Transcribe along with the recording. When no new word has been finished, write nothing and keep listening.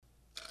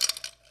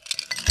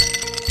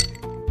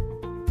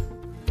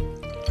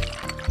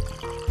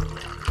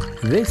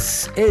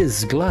This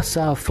is Glass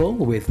Half Full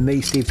with me,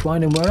 Steve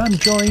Twynham, where I'm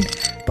joined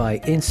by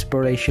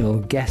inspirational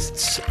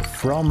guests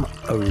from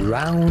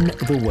around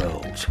the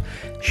world,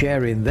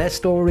 sharing their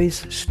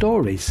stories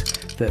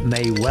that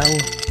may well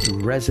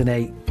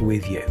resonate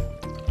with you.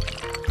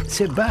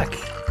 Sit back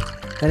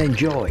and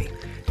enjoy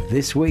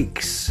this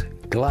week's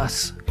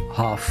Glass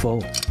Half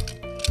Full.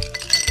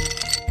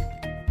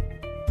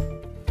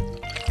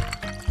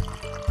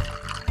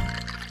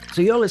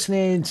 So you're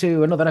listening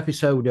to another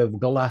episode of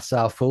Glass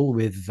Half Full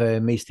with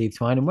me, Steve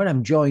Twynham, where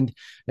I'm joined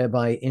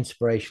by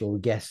inspirational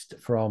guests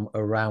from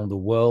around the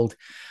world.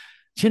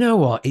 Do you know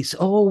what? It's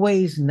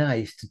always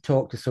nice to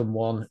talk to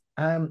someone,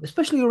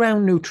 especially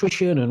around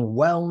nutrition and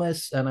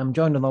wellness. And I'm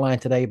joined on the line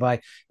today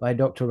by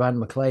Dr. Rand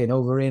McClain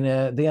over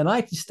in the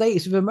United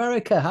States of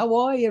America. How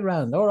are you,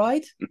 Rand? All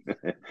right?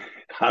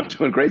 I'm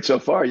doing great so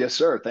far. Yes,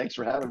 sir. Thanks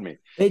for having me.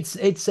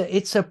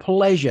 It's a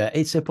pleasure.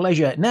 It's a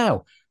pleasure.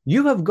 Now,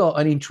 you have got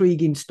an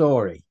intriguing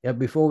story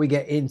before we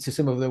get into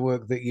some of the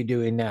work that you're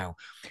doing now,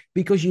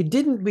 because you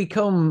didn't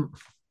become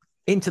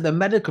into the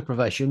medical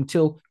profession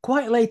until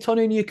quite late on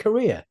in your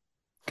career.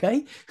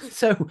 Okay,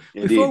 so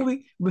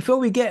Indeed. before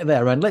we get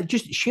there, and let's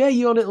just share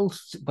your little,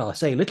 well, I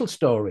say little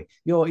story,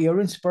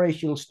 your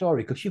inspirational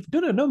story, because you've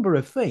done a number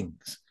of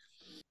things.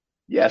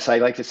 Yes, I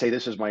like to say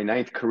this is my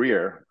ninth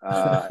career.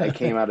 I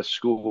came out of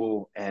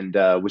school and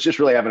was just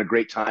really having a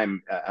great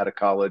time out of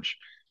college,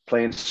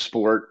 playing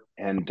sport,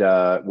 and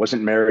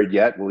wasn't married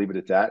yet. We'll leave it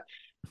at that.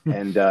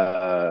 And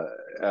uh,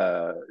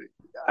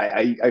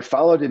 I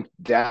followed in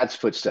Dad's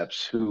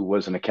footsteps, who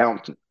was an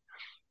accountant,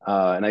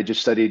 and I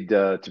just studied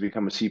to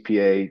become a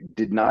CPA.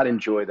 Did not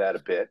enjoy that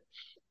a bit,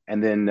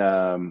 and then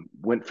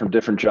went from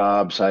different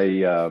jobs.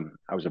 I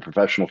was a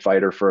professional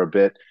fighter for a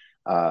bit.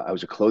 I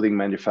was a clothing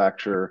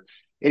manufacturer.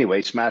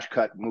 Anyway, smash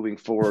cut. Moving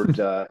forward,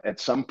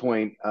 at some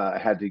point, I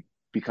had to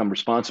become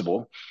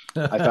responsible.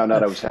 I found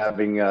out I was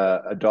having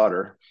a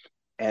daughter,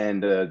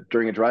 and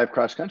during a drive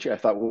cross country, I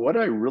thought, well, what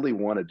do I really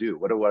want to do?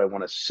 What do I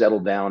want to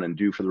settle down and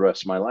do for the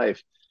rest of my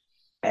life?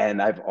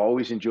 And I've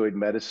always enjoyed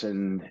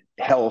medicine,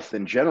 health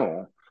in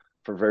general,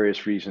 for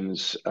various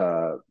reasons,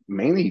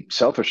 mainly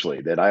selfishly,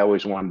 that I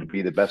always wanted to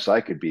be the best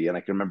I could be. And I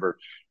can remember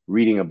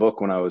reading a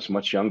book when I was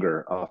much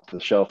younger off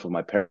the shelf of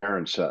my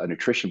parents, a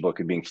nutrition book,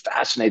 and being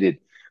fascinated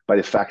by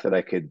the fact that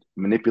I could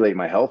manipulate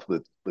my health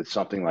with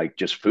something like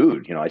just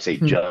food. You know, I say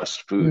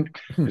just food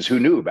because who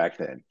knew back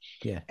then?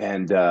 Yeah.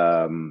 And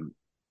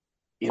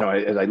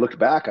as I looked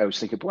back, I was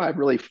thinking, boy, I've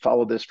really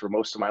followed this for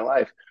most of my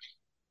life.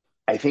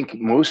 I think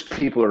most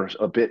people are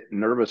a bit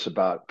nervous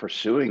about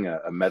pursuing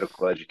a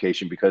medical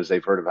education because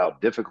they've heard of how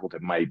difficult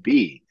it might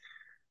be.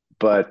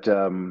 But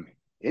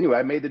anyway,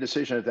 I made the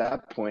decision at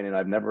that point, and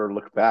I've never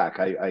looked back.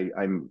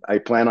 I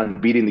plan on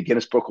beating the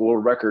Guinness Book of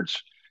World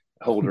Records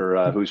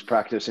holder who's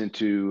practiced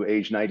into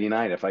age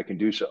 99 if I can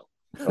do so.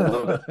 I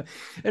love it.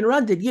 And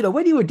Randy,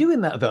 when you were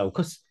doing that though,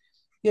 because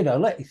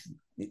like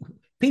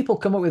people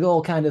come up with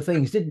all kind of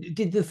things.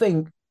 Did they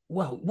think,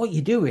 well, what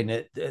you doing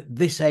at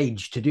this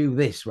age to do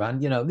this,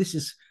 Rand? This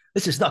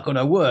is not going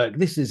to work.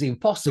 This is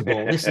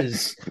impossible. This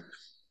is.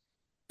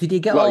 Did you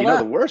get Well, all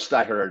the that? worst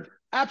I heard,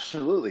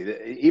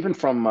 absolutely, even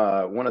from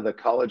one of the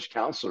college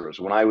counselors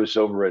when I was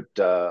over at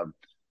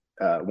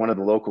one of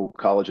the local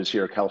colleges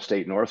here, Cal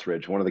State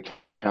Northridge. One of the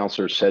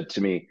counselors said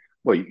to me,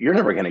 "Well, you're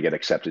never going to get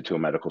accepted to a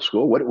medical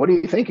school. What are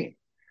you thinking?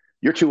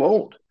 You're too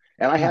old."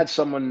 And I had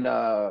someone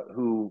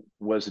who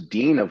was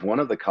dean of one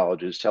of the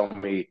colleges tell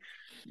me,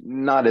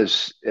 not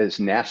as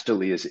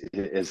nastily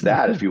as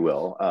that, if you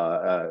will,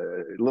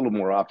 a little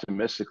more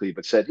optimistically,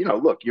 but said,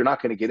 look, you're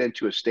not going to get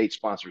into a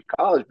state-sponsored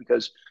college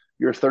because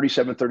you're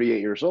 37,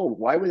 38 years old.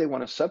 Why would they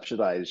want to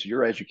subsidize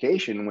your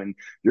education when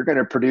you're going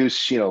to produce,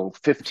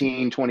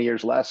 15, 20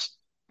 years less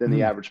than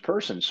the average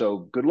person? So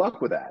good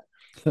luck with that.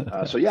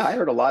 So yeah, I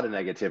heard a lot of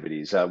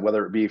negativities,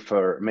 whether it be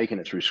for making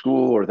it through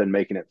school or then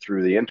making it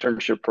through the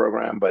internship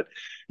program. But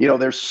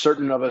there's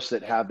certain of us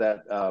that have that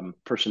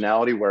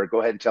personality where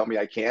go ahead and tell me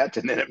I can't,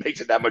 and then it makes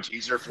it that much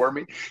easier for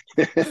me.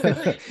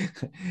 I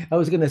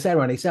was going to say,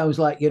 Ron, it sounds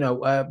like you're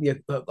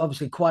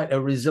obviously quite a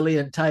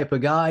resilient type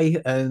of guy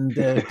and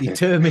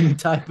determined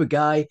type of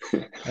guy,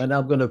 and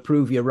I'm going to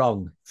prove you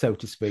wrong, so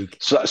to speak.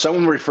 So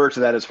someone referred to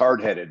that as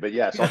hard-headed, but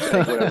yes, I'll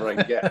take whatever I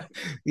can get.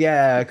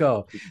 Yeah,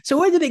 cool. So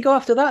where did it go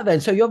after that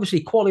then? So you obviously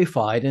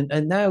qualified,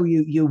 and now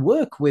you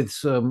work with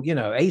some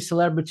A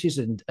celebrities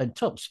and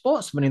top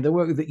sportsmen in the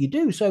work that you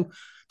do. So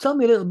tell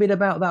me a little bit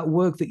about that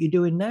work that you're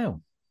doing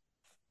now.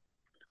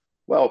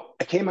 Well,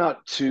 I came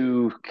out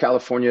to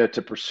California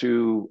to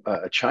pursue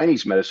a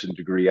Chinese medicine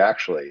degree,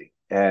 actually,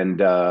 and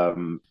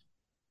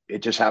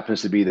it just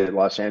happens to be that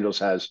Los Angeles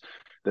has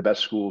the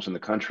best schools in the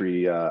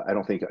country. I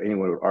don't think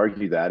anyone would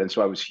argue that. And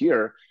so I was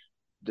here,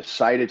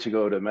 decided to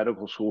go to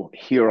medical school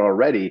here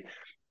already,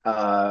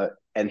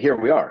 and here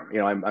we are.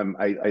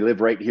 I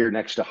live right here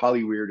next to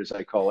Hollyweird, as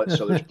I call it.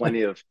 So there's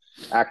plenty of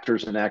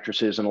actors and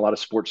actresses and a lot of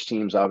sports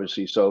teams,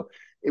 obviously. So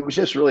it was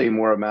just really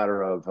more a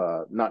matter of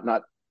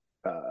not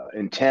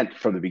intent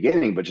from the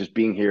beginning, but just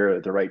being here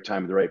at the right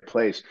time, at the right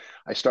place.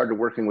 I started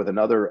working with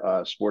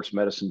another sports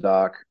medicine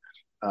doc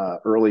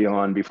early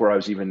on before I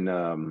was even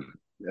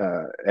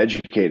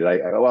educated.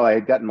 I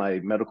had gotten my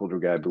medical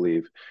degree, I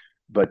believe,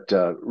 but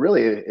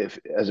really, if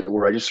as it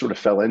were, I just sort of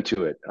fell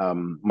into it.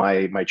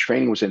 My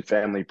training was in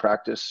family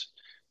practice,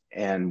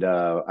 and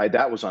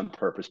that was on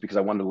purpose because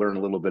I wanted to learn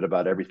a little bit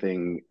about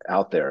everything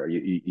out there.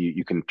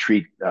 You can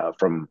treat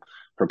from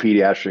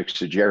pediatrics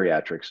to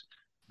geriatrics,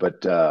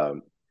 but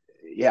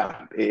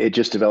yeah, it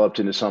just developed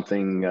into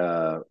something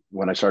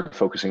when I started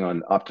focusing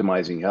on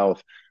optimizing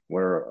health,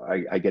 where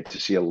I get to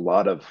see a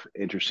lot of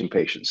interesting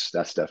patients.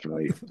 That's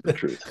definitely the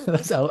truth.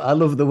 I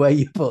love the way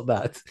you put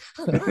that.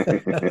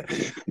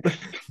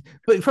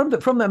 But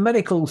from the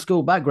medical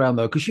school background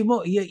though, because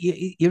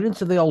you're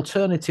into the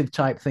alternative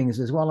type things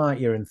as well, aren't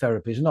you? In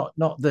therapies,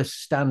 not the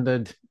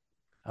standard.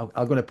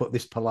 I'm going to put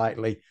this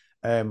politely.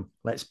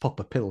 Let's pop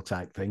a pill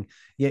type thing.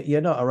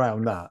 You're not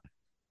around that.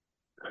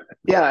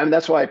 Yeah, and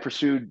that's why I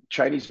pursued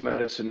Chinese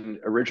medicine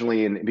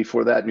originally, and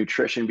before that,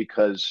 nutrition,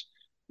 because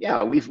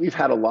yeah, we've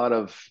had a lot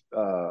of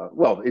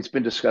well, it's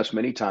been discussed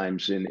many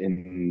times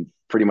in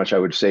pretty much I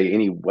would say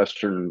any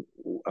Western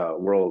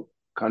world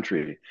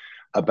country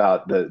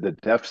about the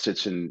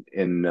deficits in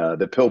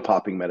the pill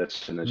popping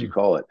medicine, as you Mm.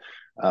 call it.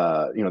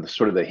 The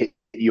sort of the hit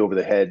you over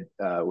the head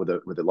with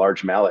a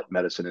large mallet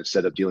medicine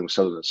instead of dealing with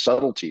some of the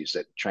subtleties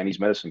that Chinese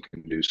medicine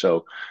can do.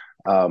 So,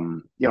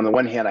 on the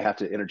one hand, I have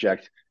to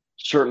interject.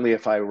 Certainly,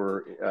 if I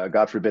were,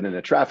 God forbid, in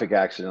a traffic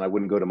accident, I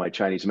wouldn't go to my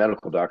Chinese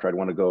medical doctor. I'd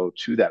want to go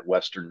to that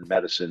Western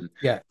medicine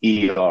Yeah.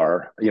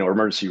 ER,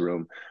 emergency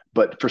room.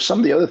 But for some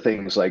of the other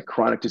things like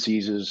chronic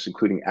diseases,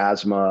 including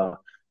asthma,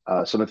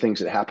 some of the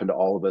things that happen to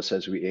all of us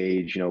as we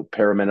age,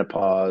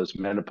 perimenopause,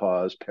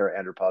 menopause,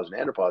 paraandropause, and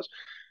andropause,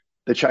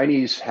 the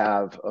Chinese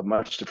have a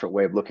much different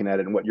way of looking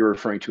at it. And what you're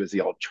referring to as the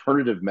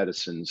alternative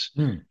medicines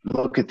Mm.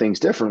 look at things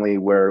differently,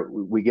 where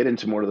we get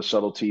into more of the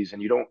subtleties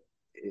and you don't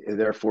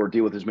therefore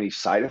deal with as many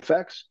side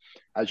effects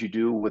as you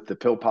do with the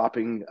pill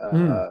popping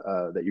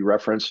Mm. that you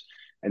referenced.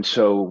 And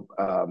so,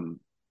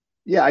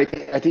 yeah, I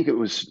think it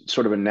was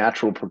sort of a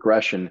natural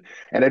progression.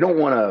 And I don't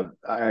want to,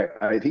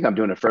 I think I'm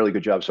doing a fairly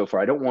good job so far.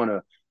 I don't want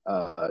to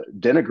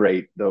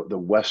denigrate the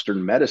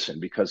Western medicine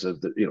because of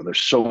there's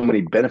so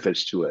many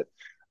benefits to it.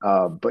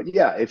 But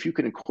yeah, if you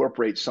can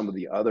incorporate some of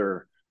the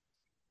other,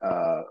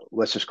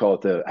 let's just call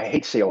it I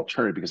hate to say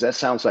alternative because that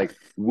sounds like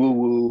woo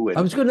woo I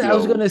and, was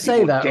gonna say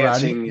people that, Ran.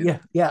 dancing and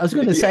Yeah, I was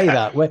gonna say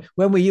yeah, that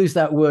when we use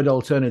that word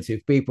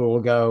alternative, people will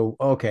go,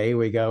 okay, here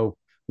we go,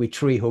 we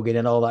tree hugging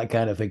and all that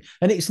kind of thing,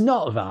 and it's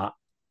not that.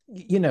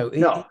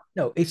 no,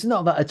 No, it's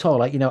not that at all.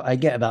 Like, I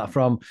get that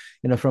from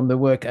the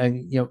work,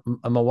 and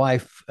and my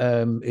wife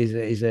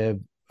is a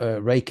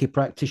Reiki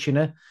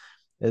practitioner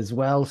as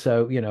well.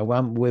 So,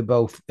 we're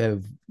both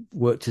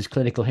worked as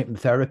clinical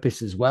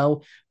hypnotherapists as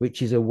well,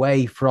 which is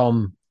away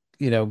from,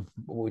 what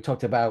we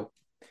talked about.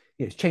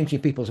 It's changing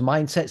people's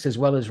mindsets as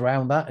well as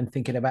around that and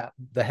thinking about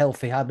the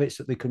healthy habits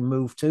that they can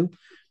move to,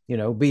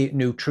 be it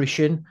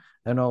nutrition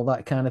and all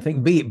that kind of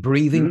thing, be it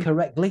breathing mm-hmm.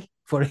 correctly,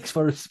 for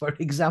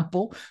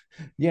example,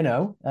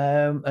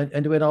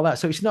 and doing all that.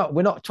 So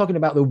we're not talking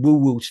about the woo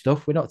woo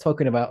stuff. We're not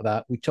talking about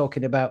that. We're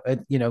talking about,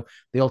 the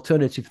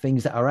alternative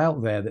things that are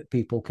out there that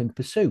people can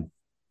pursue.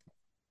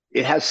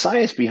 It has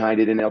science behind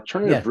it, and Yeah.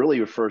 alternative really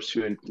refers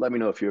to, and let me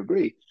know if you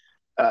agree,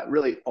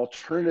 really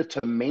alternative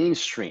to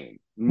mainstream,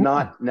 Mm.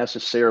 not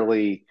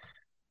necessarily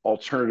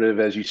alternative,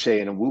 as you say,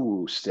 in a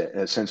woo-woo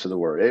sense of the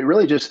word. It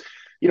really just,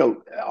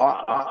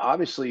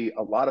 obviously,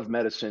 a lot of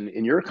medicine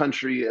in your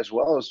country as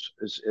well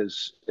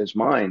as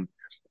mine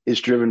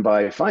is driven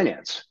by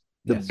finance,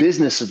 the Yes.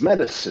 business of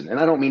medicine. And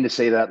I don't mean to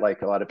say that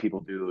like a lot of people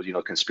do,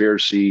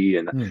 conspiracy,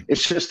 and Mm.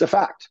 it's just a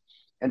fact.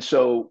 And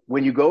so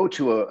when you go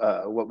to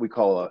what we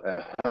call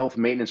a health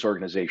maintenance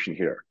organization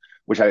here,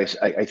 which I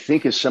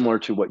think is similar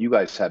to what you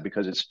guys have,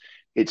 because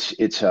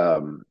it's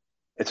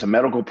a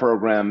medical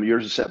program.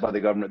 Yours is set by the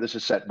government. This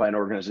is set by an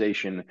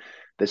organization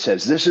that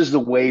says this is the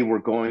way we're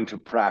going to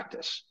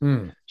practice.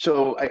 Mm.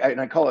 So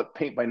I call it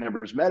paint by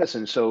numbers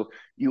medicine. So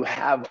you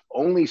have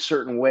only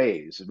certain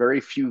ways,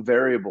 very few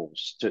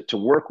variables to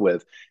work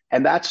with.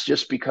 And that's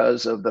just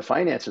because of the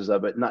finances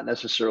of it, not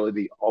necessarily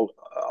the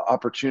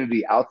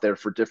opportunity out there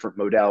for different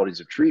modalities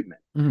of treatment.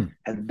 Mm.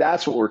 And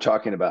that's what we're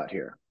talking about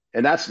here.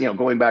 And that's,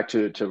 going back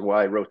to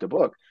why I wrote the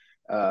book,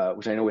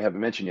 which I know we haven't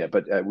mentioned yet,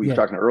 but we were Yeah.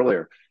 talking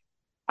earlier.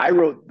 I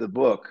wrote the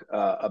book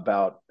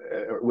about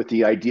with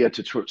the idea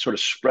to sort of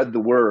spread the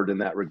word in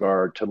that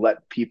regard, to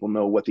let people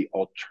know what the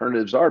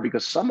alternatives are,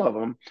 because some of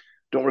them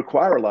don't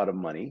require a lot of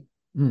money.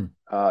 Mm.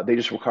 They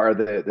just require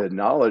the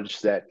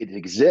knowledge that it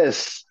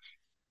exists,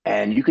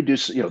 and you could do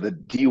the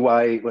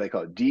DIY, what they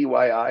call it,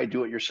 DIY,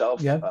 do it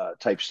yourself Yeah.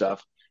 type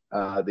stuff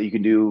that you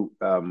can do,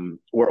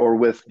 or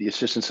with the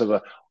assistance of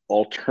a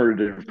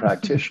alternative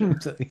practitioner.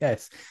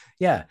 Yes.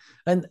 Yeah.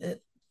 And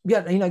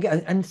yeah,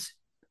 and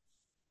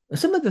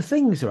some of the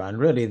things around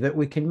really that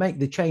we can make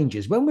the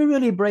changes when we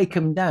really break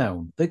them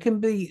down, they're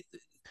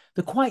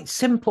quite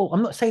simple.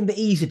 I'm not saying they're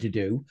easy to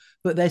do,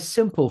 but they're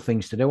simple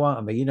things to do,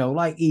 aren't they?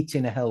 Like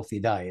eating a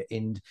healthy diet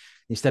and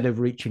instead of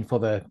reaching for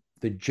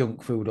the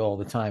junk food all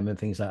the time and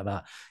things like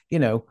that.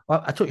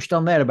 I touched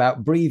on there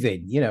about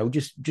breathing,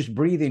 just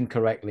breathing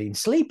correctly and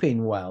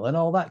sleeping well and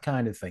all that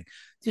kind of thing.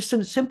 Just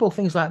some simple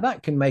things like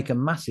that can make a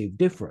massive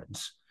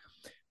difference.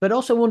 But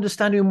also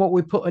understanding what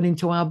we're putting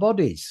into our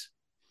bodies.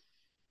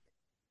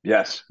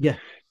 Yes. Yeah.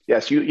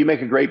 Yes, you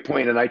make a great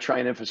point, and I try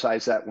and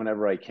emphasize that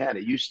whenever I can.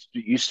 It used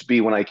to be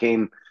when I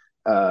came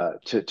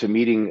to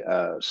meeting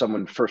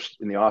someone first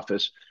in the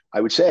office,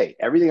 I would say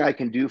everything I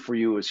can do for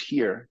you is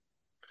here.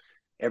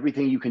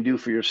 Everything you can do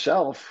for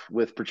yourself,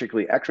 with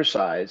particularly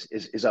exercise,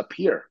 is up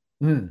here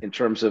Mm. in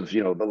terms of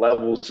the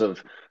levels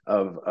of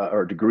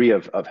or degree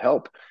of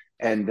help.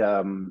 And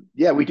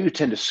yeah, we do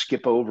tend to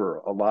skip over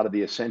a lot of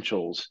the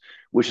essentials,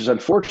 which is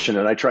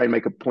unfortunate. I try and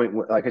make a point,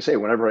 like I say,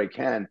 whenever I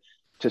can,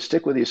 to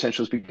stick with the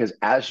essentials, because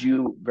as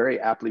you very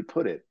aptly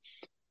put it,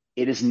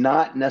 it is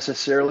not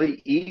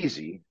necessarily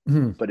easy,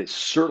 Mm. but it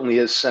certainly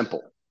is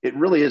simple. It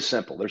really is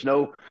simple. There's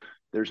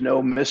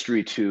no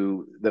mystery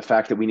to the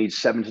fact that we need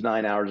 7 to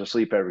 9 hours of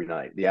sleep every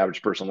night, the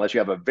average person, unless you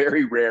have a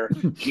very rare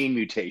gene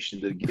mutation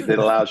that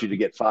allows you to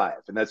get 5.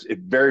 And that's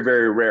very,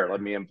 very rare,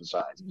 let me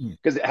emphasize.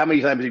 Because how many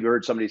times have you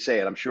heard somebody say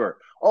it? I'm sure,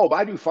 oh,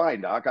 I do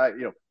fine, doc.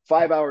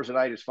 5 hours a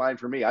night is fine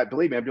for me.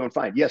 Believe me, I'm doing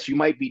fine. Yes, you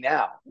might be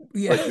now,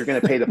 Yeah. but you're going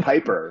to pay the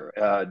piper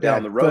down Yeah.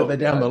 the Further road,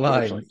 down the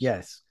line. unfortunately.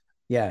 Yes.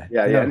 Yeah.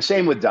 Yeah, yeah, and No.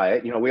 same with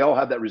diet. We all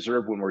have that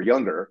reserve when we're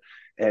younger,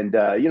 and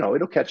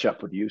it'll catch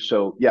up with you.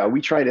 So yeah, we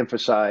try to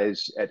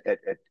emphasize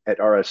at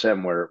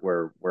RSM,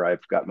 where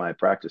I've got my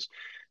practice,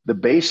 the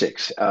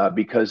basics,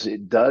 because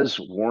it does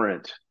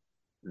warrant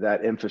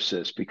that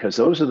emphasis, because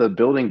those are the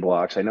building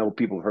blocks. I know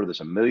people have heard this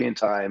a million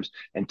times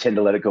and tend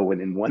to let it go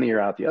in one ear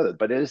out the other,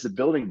 but it is the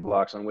building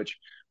blocks on which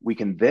we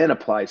can then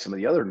apply some of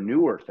the other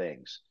newer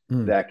things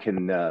Mm. that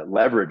can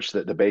leverage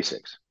the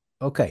basics.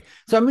 Okay.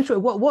 So I'm interested.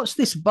 What's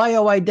this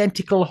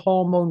bioidentical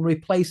hormone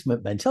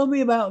replacement then? Tell me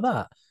about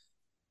that.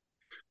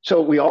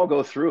 So we all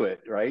go through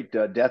it, right?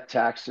 Death,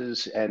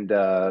 taxes, and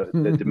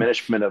the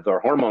diminishment of our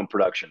hormone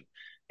production.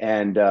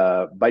 And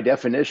by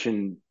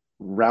definition,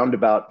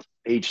 roundabout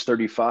age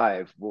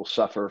 35 will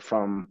suffer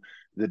from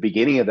the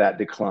beginning of that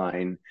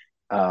decline.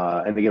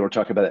 And again, we're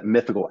talking about that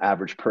mythical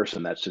average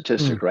person, that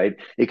statistic, Mm. right?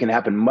 It can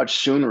happen much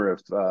sooner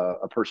if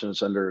a person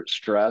is under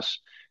stress.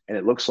 And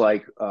it looks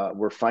like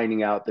we're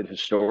finding out that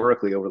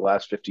historically, over the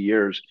last 50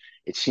 years,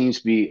 it seems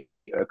to be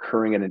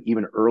occurring at an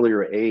even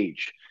earlier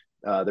age.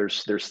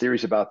 There's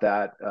theories about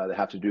that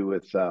have to do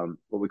with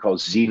what we call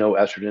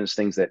xenoestrogens,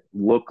 things that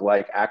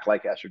act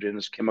like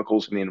estrogens,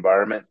 chemicals in the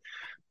environment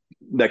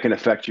that can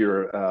affect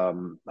your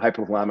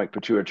hypothalamic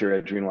pituitary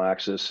adrenal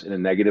axis in a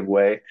negative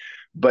way.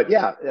 But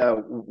yeah,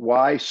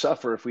 why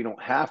suffer if we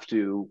don't have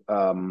to,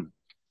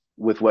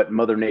 with what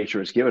Mother Nature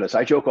has given us?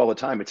 I joke all the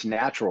time, it's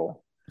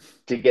natural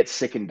to get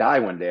sick and die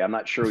one day. I'm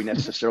not sure we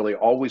necessarily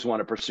always want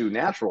to pursue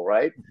natural,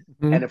 right?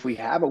 And Mm. if we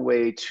have a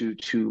way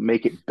to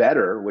make it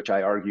better, which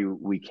I argue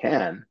we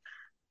can,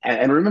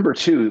 and remember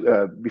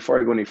too, before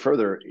I go any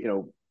further,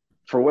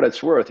 for what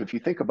it's worth, if you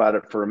think about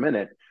it for a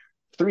minute,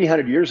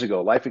 300 years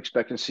ago, life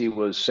expectancy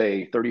was,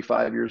 say,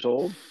 35 years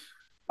old.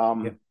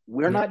 Yep.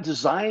 We're Yep. not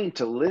designed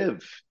to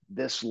live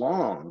this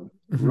long,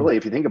 Mhm. really,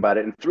 if you think about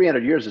it. And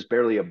 300 years is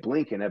barely a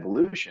blink in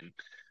evolution.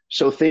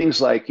 So things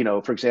like,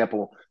 for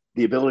example,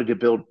 the ability to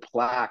build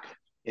plaque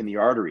in the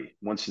artery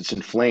once it's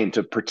inflamed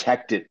to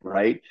protect it,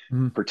 right?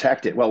 Mhm.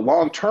 Protect it. Well,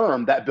 long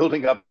term, that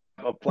building up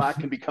of plaque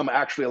can become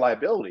actually a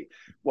liability.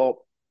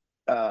 Well,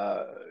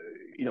 uh,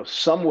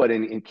 somewhat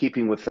in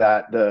keeping with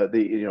that,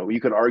 you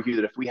could argue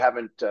that if we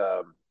haven't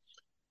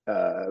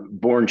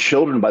born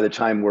children by the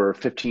time we're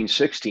 15,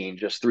 16,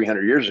 just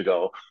 300 years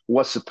ago,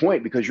 what's the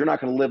point? Because you're not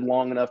going to live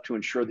long enough to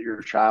ensure that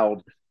your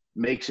child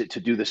makes it to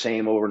do the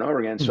same over and over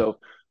again. Mm. So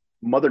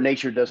Mother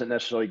Nature doesn't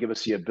necessarily give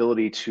us the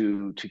ability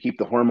to keep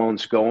the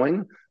hormones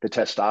going, the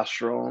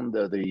testosterone,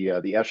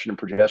 the estrogen and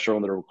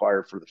progesterone that are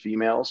required for the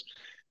females.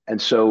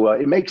 And so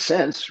it makes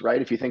sense,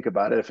 right? If you think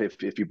about it,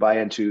 if you buy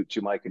into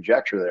my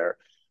conjecture there.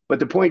 But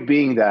the point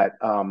being that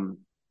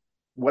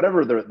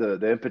whatever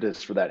the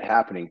impetus for that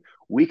happening,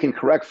 we can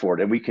correct for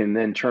it, and we can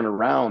then turn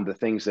around the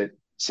things that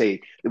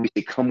we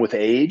say come with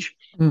age,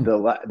 Mm.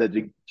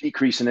 the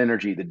decrease in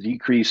energy, the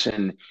decrease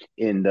in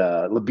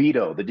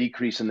libido, the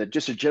decrease in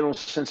just a general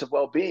sense of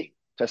well-being.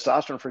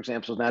 Testosterone, for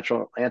example, is a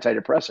natural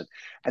antidepressant.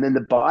 And then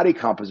the body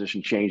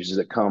composition changes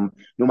that come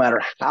no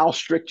matter how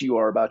strict you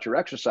are about your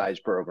exercise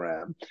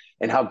program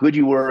and how good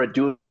you were at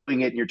doing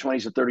it in your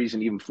 20s and 30s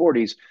and even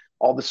 40s.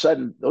 All of a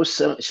sudden, those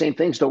same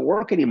things don't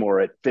work anymore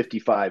at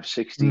 55,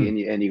 60.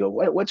 Mm. And you go,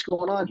 what's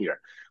going on here?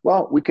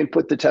 Well, we can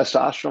put the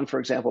testosterone, for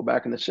example,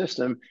 back in the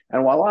system,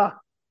 and voila,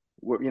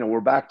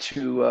 we're back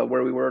to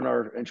where we were in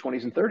our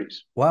 20s and 30s.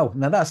 Wow.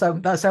 Now that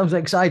sounds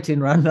exciting,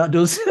 Rand. That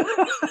does.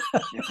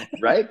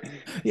 Right?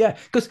 Yeah,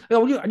 because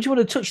I just want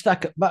to touch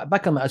that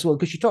back on that as well,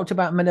 because you talked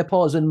about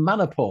menopause and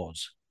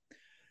menopause.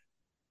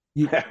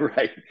 You,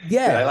 Right. Good.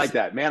 I yeah, like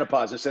that.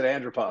 Menopause instead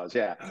of andropause.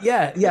 Yeah.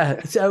 yeah,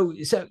 yeah. So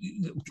is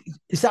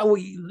that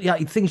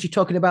what things you're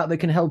talking about that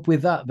can help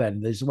with that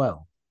then as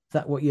well?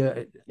 that what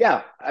you're?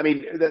 Yeah, I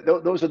mean,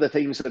 those are the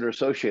things that are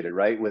associated,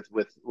 right? With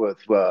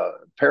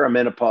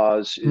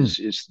perimenopause Hmm.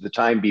 is the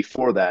time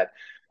before that.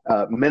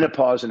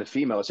 Menopause in a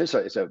female,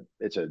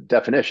 it's a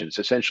definition. It's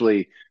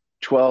essentially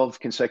 12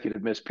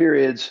 consecutive missed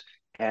periods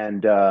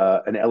and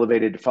an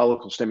elevated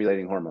follicle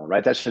stimulating hormone,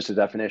 right? That's just a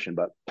definition.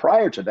 But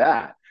prior to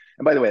that,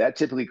 and by the way, that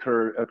typically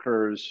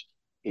occurs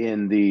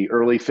in the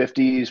early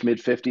 50s, mid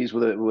 50s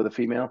with a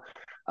female.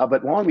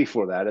 But long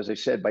before that, as I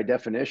said, by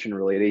definition,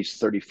 really at age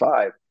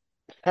 35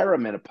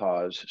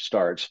 perimenopause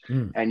starts,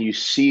 Hmm. and you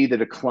see the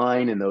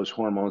decline in those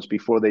hormones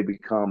before they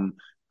become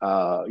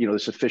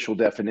this official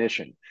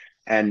definition.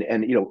 And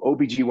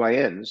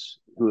OBGYNs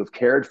who have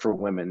cared for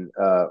women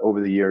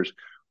over the years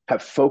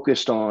have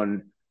focused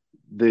on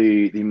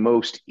the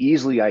most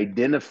easily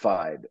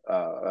identified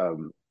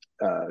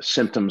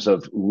symptoms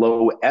of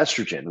low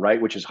estrogen,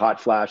 right, which is hot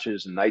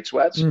flashes and night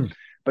sweats. Hmm.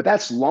 But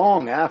that's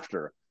long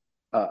after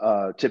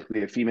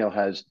typically a female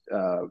has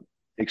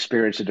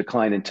experienced a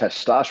decline in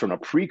testosterone, a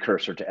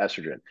precursor to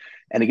estrogen.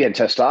 And again,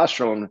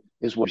 testosterone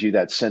is what gives you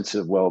that sense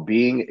of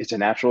well-being. It's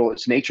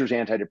nature's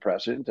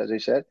antidepressant, as I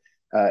said.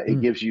 It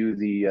Hmm. gives you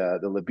the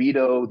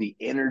libido, the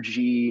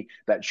energy,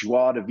 that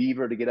joie de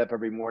vivre to get up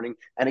every morning.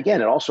 And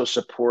again, it also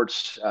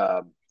supports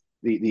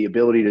the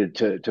ability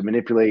to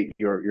manipulate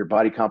your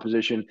body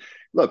composition.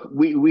 Look,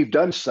 we've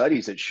done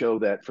studies that show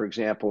that, for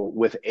example,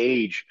 with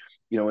age,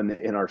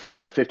 in our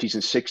 50s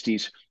and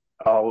 60s,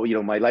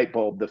 my light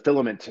bulb, the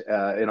filament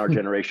in our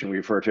generation, we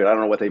refer to it. I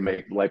don't know what they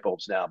make light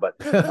bulbs now, but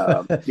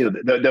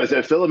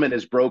the filament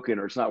is broken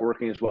or it's not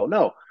working as well.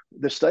 No,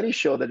 the studies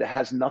show that it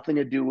has nothing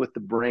to do with the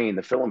brain,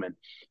 the filament.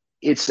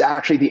 It's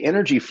actually the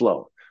energy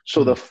flow.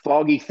 So Hmm. the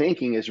foggy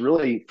thinking is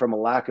really from a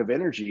lack of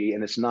energy,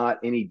 and it's not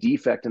any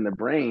defect in the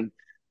brain.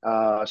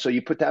 So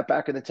you put that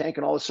back in the tank,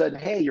 and all of a sudden,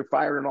 hey, you're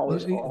firing all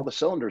the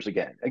cylinders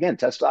again. Again,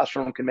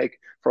 testosterone can make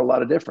for a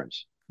lot of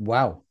difference.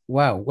 Wow,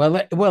 wow.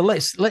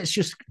 Let's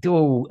just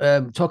do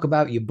talk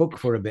about your book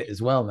for a bit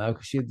as well now,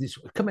 because this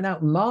coming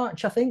out in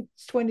March, I think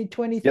it's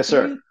Yes,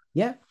 sir. 2023.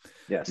 Yeah,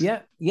 Yes. yeah,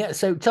 yeah.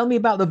 So tell me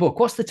about the book.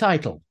 What's the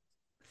title?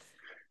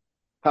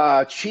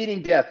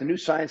 Cheating Death, the new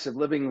science of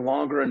living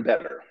longer and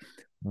better.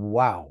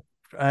 Wow.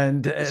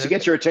 And It's to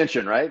get your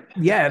attention, right?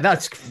 yeah,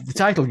 that's the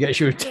title gets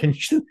your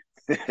attention.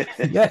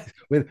 Yeah,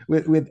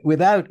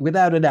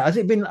 without a doubt. Has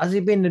it been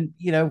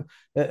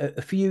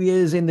a few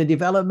years in the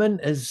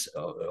development, as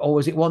or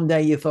was it one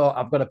day you thought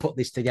I've got to put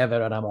this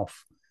together and I'm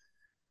off?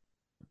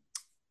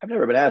 I've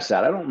never been asked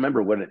that. I don't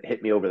remember when it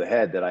hit me over the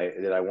head that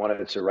I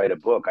wanted to write a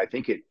book. I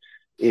think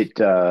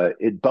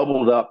it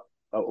bubbled up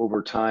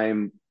over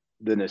time,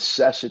 the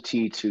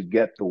necessity to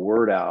get the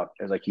word out,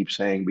 as I keep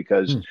saying,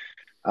 because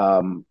Hmm.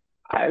 um,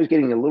 I was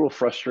getting a little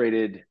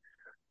frustrated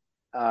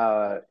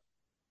uh,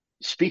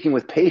 speaking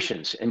with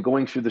patients and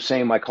going through the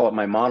same. I call it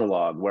my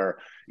monologue, where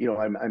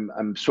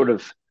I'm sort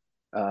of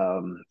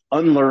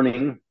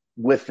unlearning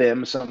with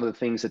them some of the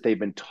things that they've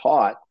been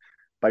taught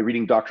by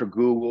reading Dr.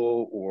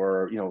 Google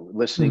or Hmm.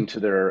 listening to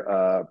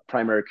their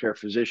primary care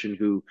physician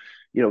who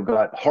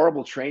got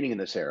horrible training in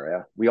this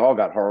area. We all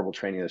got horrible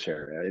training in this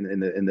area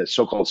in the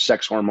so-called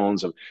sex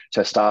hormones of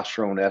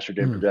testosterone,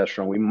 estrogen, Hmm.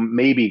 progesterone. We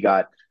maybe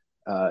got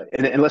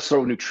and let's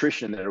throw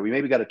nutrition in there. We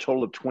maybe got a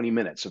total of 20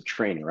 minutes of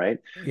training, right?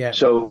 Yeah.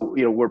 So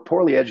we're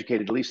poorly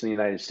educated, at least in the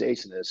United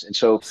States, in this. And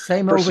so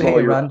Same first over of all,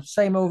 here, Rand.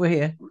 Same over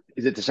here.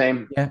 is it the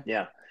same? Yeah.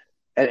 Yeah.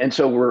 And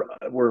so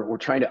we're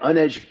trying to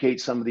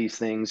uneducate some of these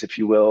things, if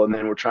you will, and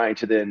then we're trying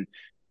to then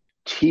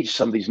teach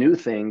some of these new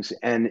things.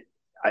 And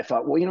I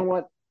thought, well, you know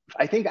what?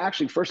 I think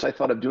actually first I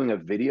thought of doing a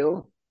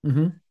video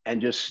Hmm.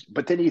 and just,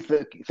 but then you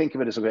think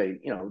of it as, okay,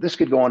 this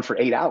could go on for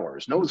 8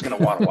 hours. No one's going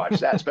to want to watch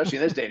that, especially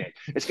in this day and age.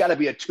 It's got to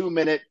be a 2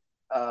 minute,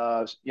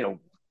 Yeah.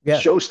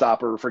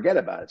 showstopper. Forget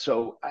about it.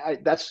 So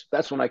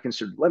that's when I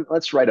considered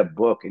let's write a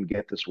book and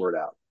get this word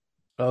out.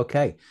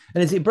 Okay.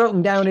 And is it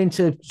broken down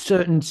into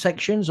certain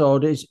sections,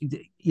 or is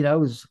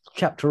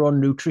chapter on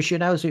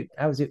nutrition? How's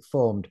it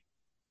formed?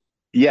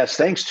 Yes,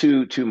 thanks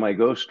to my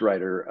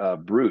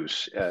ghostwriter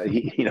Bruce.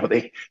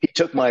 He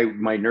took my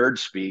nerd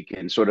speak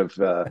and sort of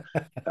uh,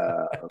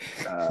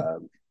 uh,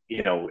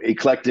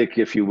 eclectic,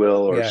 if you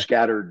will, or Yeah.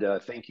 scattered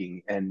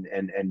thinking, and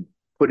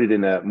put it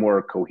in a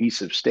more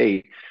cohesive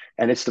state.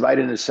 And it's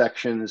divided into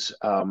sections.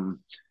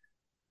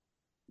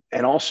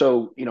 And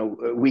also,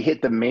 we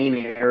hit the main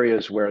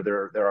areas where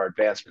there are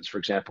advancements. For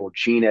example,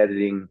 gene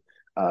editing,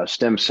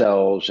 stem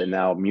cells, and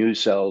now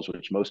Muse cells,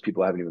 which most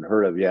people haven't even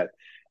heard of yet.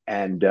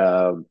 And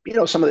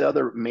some of the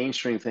other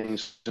mainstream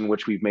things in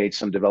which we've made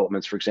some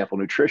developments. For example,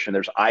 nutrition.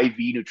 There's IV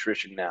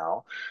nutrition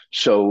now,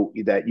 so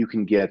that you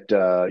can get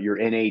your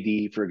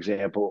NAD, for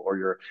example, or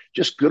your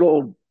just good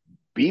old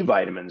B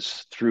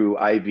vitamins through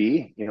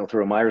IV,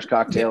 through a Myers Yeah.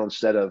 cocktail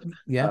instead of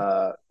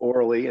Yeah.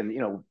 orally.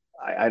 And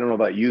I don't know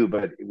about you,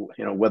 but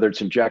whether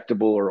it's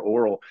injectable or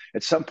oral,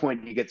 at some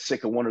point you get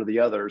sick of one or the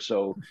other.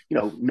 So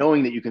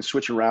knowing that you can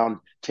switch around,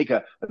 take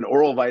an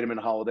oral vitamin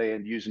holiday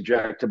and use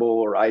injectable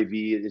or IV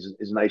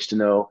is nice to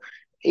know.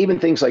 even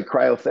things like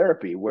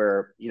cryotherapy,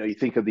 where you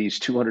think of these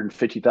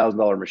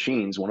 $250,000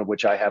 machines, one of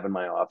which I have in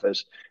my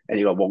office, and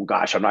you go, well,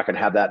 gosh, I'm not going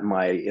to have that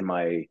in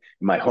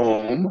my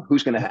home.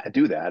 Who's going to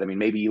do that? I mean,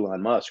 maybe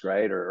Elon Musk,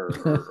 right, or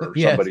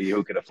Yes. somebody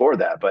who can afford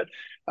that. But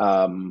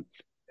um,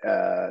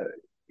 uh,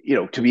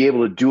 to be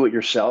able to do it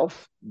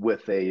yourself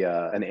with a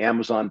an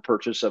Amazon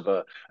purchase of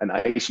an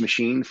ice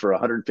machine for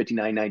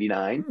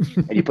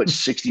 159.99, and you put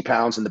 60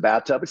 pounds in the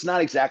bathtub. It's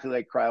not exactly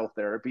like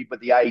cryotherapy, but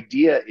the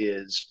idea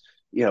is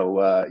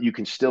you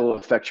can still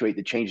effectuate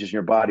the changes in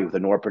your body with a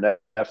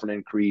norepinephrine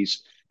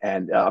increase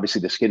and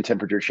obviously the skin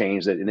temperature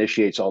change that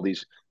initiates all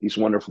these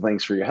wonderful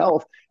things for your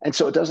health. And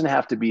so it doesn't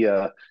have to be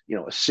a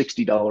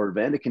 $60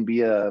 event. It can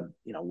be a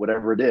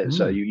whatever it is.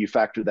 Mm. You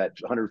factor that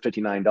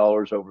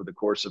 $159 over the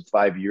course of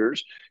 5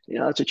 years.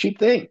 It's a cheap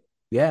thing.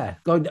 Yeah.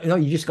 No, no,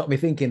 you just got me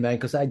thinking, man,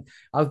 because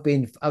I've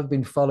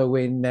been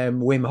following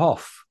Wim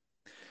Hof,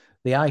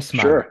 the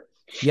Iceman. Sure.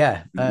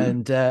 Yeah,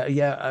 Mm-hmm. and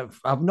yeah,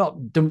 I've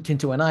not dumped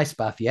into an ice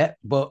bath yet,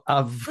 but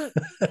I've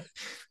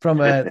from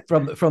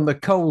the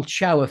cold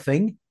shower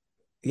thing.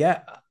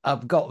 Yeah,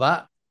 I've got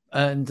that,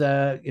 and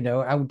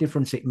how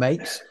difference it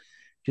makes.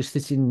 Just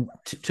sitting,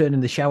 turning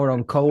the shower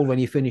on cold when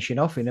you're finishing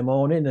off in the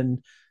morning,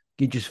 and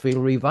you just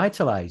feel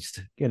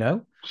revitalized.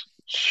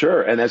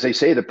 Sure. And as they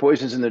say, the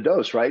poison's in the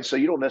dose, right? So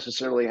you don't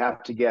necessarily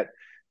have to get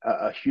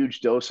a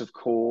huge dose of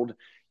cold.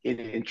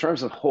 In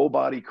terms of whole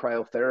body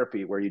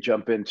cryotherapy, where you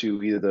jump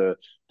into either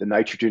the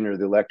nitrogen or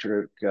the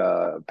electric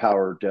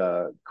powered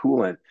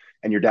coolant,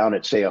 and you're down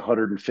at, say,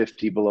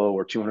 150 below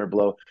or 200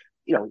 below,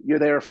 you're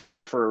there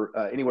for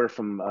anywhere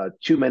from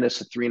 2 minutes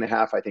to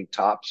 3.5, I think,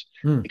 tops,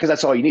 Mm. because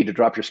that's all you need to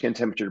drop your skin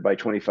temperature by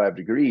 25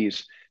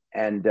 degrees.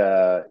 And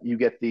you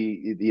get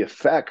the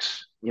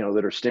effects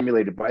that are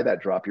stimulated by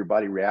that drop. Your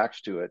body reacts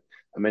to it.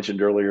 I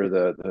mentioned earlier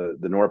the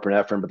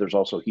norepinephrine, but there's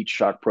also heat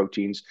shock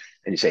proteins.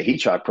 And you say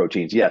heat shock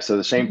proteins, yes, so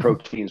the same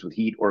proteins with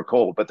heat or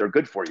cold, but they're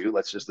good for you.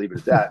 Let's just leave it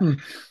at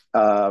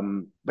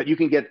that. But you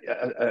can get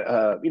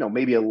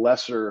maybe a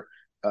lesser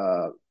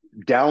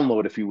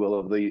download, if you will,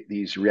 of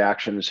these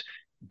reactions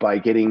by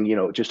getting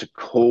just a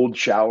cold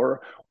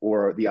shower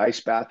or the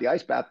ice bath. The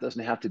ice bath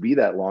doesn't have to be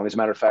that long. As a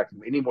matter of fact,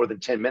 any more than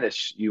 10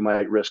 minutes, you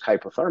might risk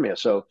hypothermia.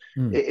 So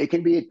Mm. it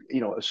can be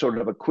sort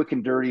of a quick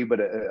and dirty but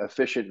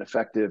efficient and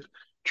effective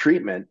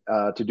treatment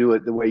to do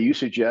it the way you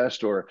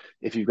suggest. Or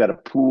if you've got a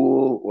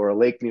pool or a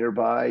lake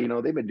nearby,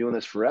 they've been doing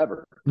this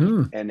forever.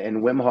 Mm. And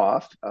Wim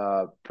Hof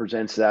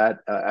presents that.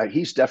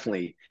 He's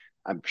definitely,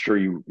 I'm sure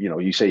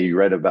you say you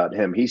read about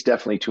him. He's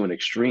definitely to an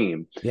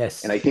extreme.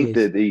 Yes, And I he think is.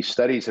 that the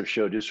studies have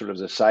showed, just sort of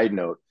as a side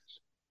note,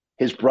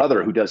 his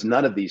brother, who does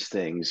none of these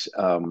things,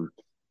 I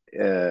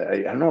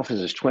don't know if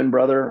it's his twin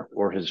brother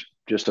or his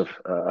just I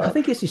a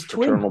think it's his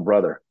twin. fraternal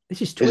brother.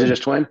 This is Is it twin.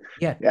 just twin?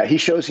 Yeah, Yeah, he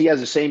shows he has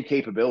the same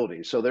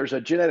capabilities. So there's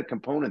a genetic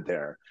component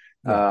there,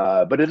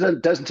 yeah. but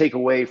it doesn't take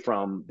away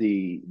from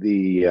the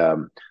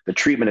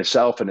treatment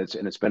itself and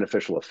its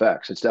beneficial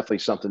effects. It's definitely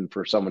something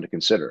for someone to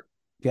consider.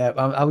 Yeah,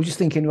 I was just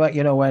thinking about,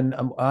 when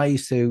I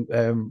used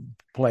to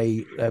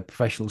play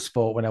professional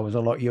sport when I was a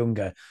lot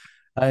younger,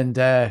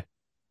 and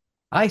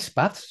ice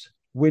baths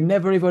were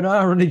never even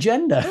on an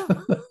agenda.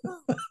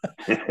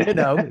 you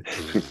know,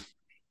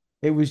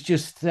 it was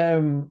just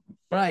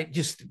right,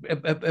 just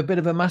a bit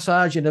of a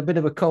massage and a bit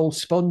of a cold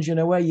sponge, and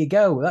away you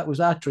go. That was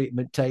our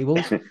treatment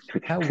tables.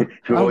 How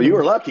Well, you the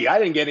were lucky. I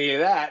didn't get any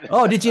of that.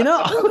 Oh, did you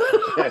not?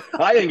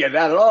 I didn't get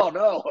that at all.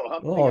 No,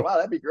 I'm thinking, Oh, wow,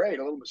 that'd be great.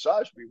 A little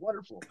massage would be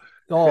wonderful.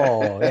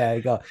 oh, yeah,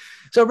 you go.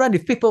 So, Randy,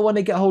 if people want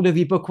to get hold of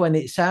your book when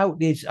it's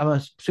out, I'm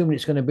assuming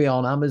it's going to be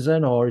on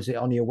Amazon, or is it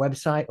on your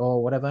website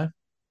or whatever?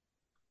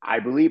 I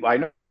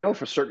know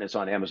for certain it's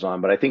on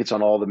Amazon, but I think it's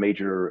on all the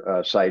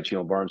major sites.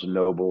 Barnes and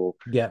Noble.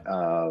 Yeah.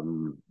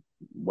 Um,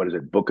 what is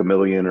it? Book a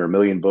Million or a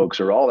Million Books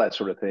or all that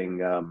sort of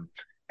thing.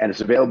 And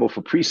it's available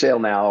for pre-sale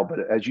now. But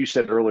as you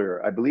said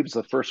earlier, I believe it's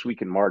the first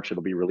week in March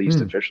it'll be released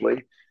Mm,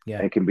 officially yeah.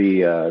 and can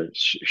be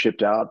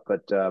shipped out.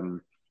 But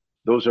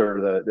those are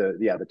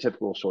the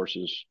typical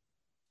sources.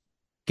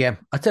 Yeah.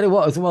 I tell you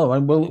what, as well,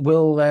 and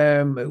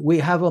we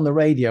have on the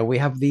radio, we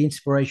have the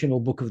inspirational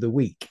book of the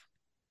week.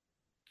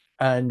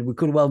 And we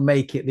could well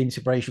make it the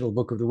inspirational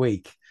book of the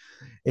week.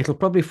 It'll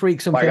probably freak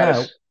Well, something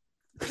out.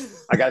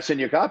 I got to send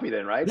you a copy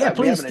then, right? Yeah,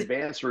 We have please. an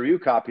advanced review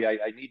copy. I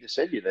need to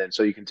send you then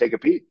so you can take a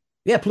peek,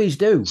 Yeah, please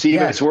do. see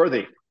if Yeah. it's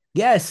worthy.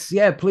 Yes,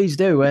 yeah, please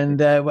do. And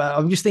well,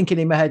 I'm just thinking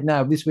in my head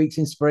now, this week's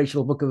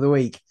inspirational book of the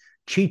week,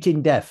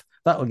 Cheating Death.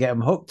 That'll get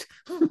them hooked.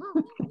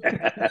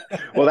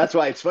 Well, that's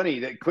why it's funny.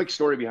 The quick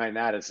story behind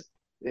that is,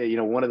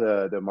 one of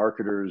the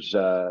marketers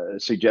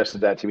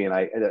suggested that to me, and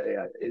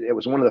it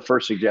was one of the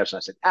first suggestions.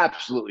 I said,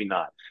 absolutely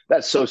not.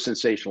 That's so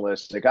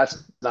sensationalistic.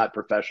 That's not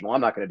professional.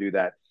 I'm not going to do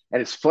that.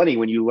 And it's funny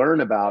when you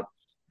learn about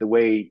the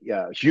way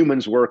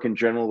humans work in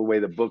general, the way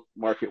the book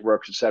market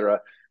works, et cetera.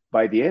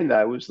 by the end,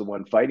 I was the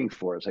one fighting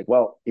for it. It's like,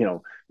 well,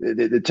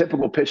 the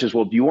typical pitch is,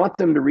 well, do you want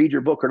them to read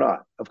your book or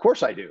not? Of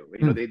course I do.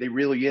 They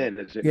really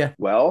in. Yeah.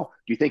 Well,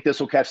 do you think this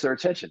will catch their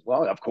attention?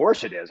 Well, of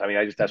course it is. I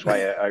mean, that's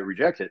why I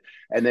reject it.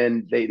 And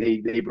then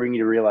they bring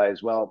you to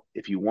realize, well,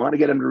 if you want to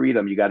get them to read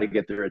them, you got to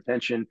get their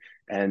attention,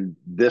 and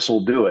this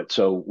will do it.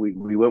 So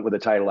we went with the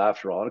title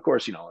after all. And of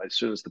course, as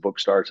soon as the book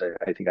starts,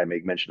 I think I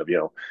make mention of,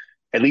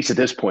 at least at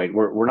this point,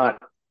 we're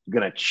not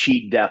going to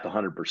cheat death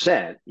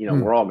 100%.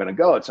 We're all going to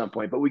go at some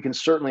point, but we can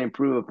certainly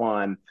improve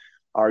upon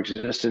our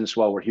existence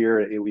while we're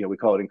here. We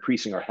call it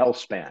increasing our health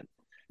span,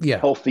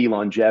 healthy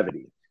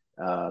longevity.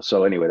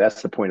 So anyway,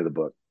 that's the point of the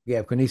book.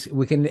 Yeah,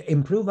 we can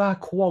improve our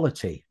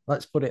quality.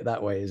 Let's put it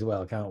that way as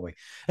well, can't we?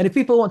 And if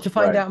people want to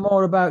find out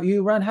more about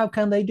you, Ran, how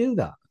can they do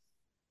that?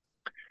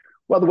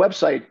 Well, the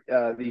website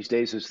these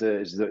days is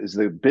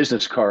the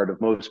business card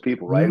of most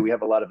people, right? We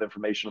have a lot of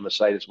information on the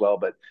site as well,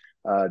 but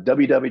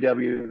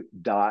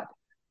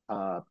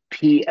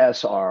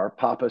www.PSR,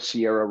 Papa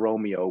Sierra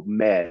Romeo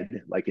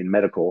Med, like in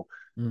medical,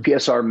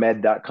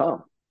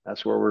 psrmed.com.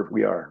 That's where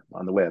we are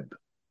on the web.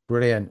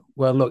 Brilliant.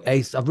 Well, look,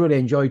 Ace, I've really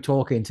enjoyed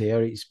talking to you.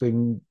 It's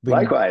been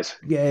likewise.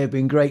 Yeah,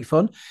 been great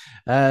fun.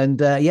 And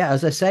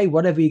as I say,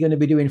 whatever you're going to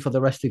be doing for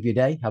the rest of your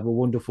day, have a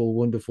wonderful,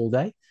 wonderful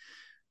day.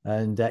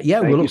 And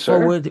we look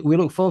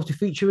forward to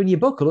featuring your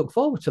book. I look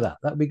forward to that.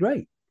 That'd be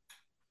great.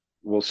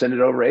 We'll send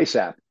it over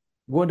ASAP.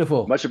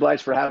 Wonderful. Much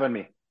obliged for having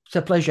me. It's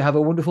a pleasure. Have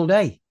a wonderful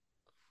day.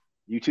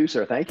 You too,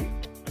 sir. Thank you.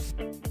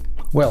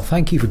 Well,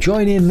 thank you for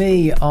joining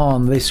me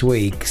on this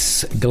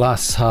week's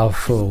Glass Half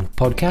Full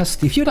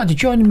podcast. If you'd like to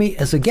join me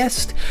as a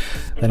guest,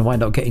 then why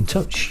not get in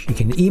touch? You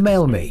can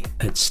email me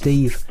at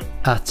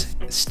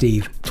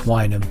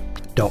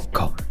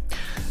steve@stevetwynham.com.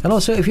 And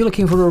also, if you're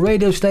looking for a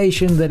radio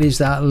station that is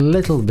that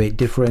little bit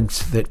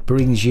different, that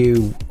brings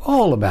you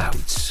all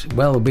about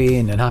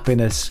well-being and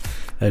happiness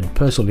and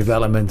personal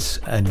development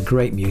and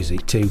great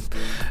music too,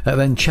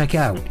 then check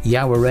out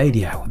Yowah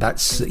Radio.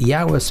 That's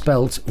Yowah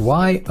spelt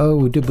YOWAH.co.uk.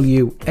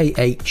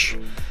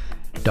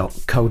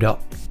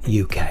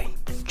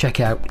 Check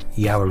out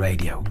Yowah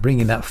Radio,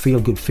 bringing that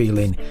feel-good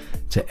feeling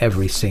to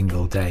every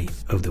single day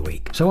of the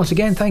week. So once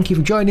again, thank you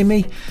for joining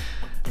me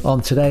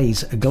on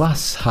today's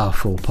Glass Half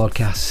Full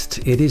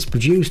podcast. It is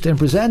produced and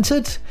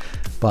presented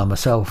by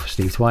myself,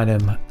 Steve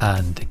Twynham,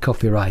 and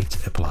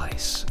copyright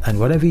applies. And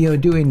whatever you're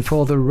doing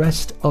for the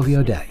rest of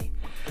your day,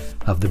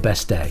 have the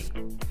best day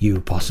you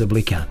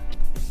possibly can.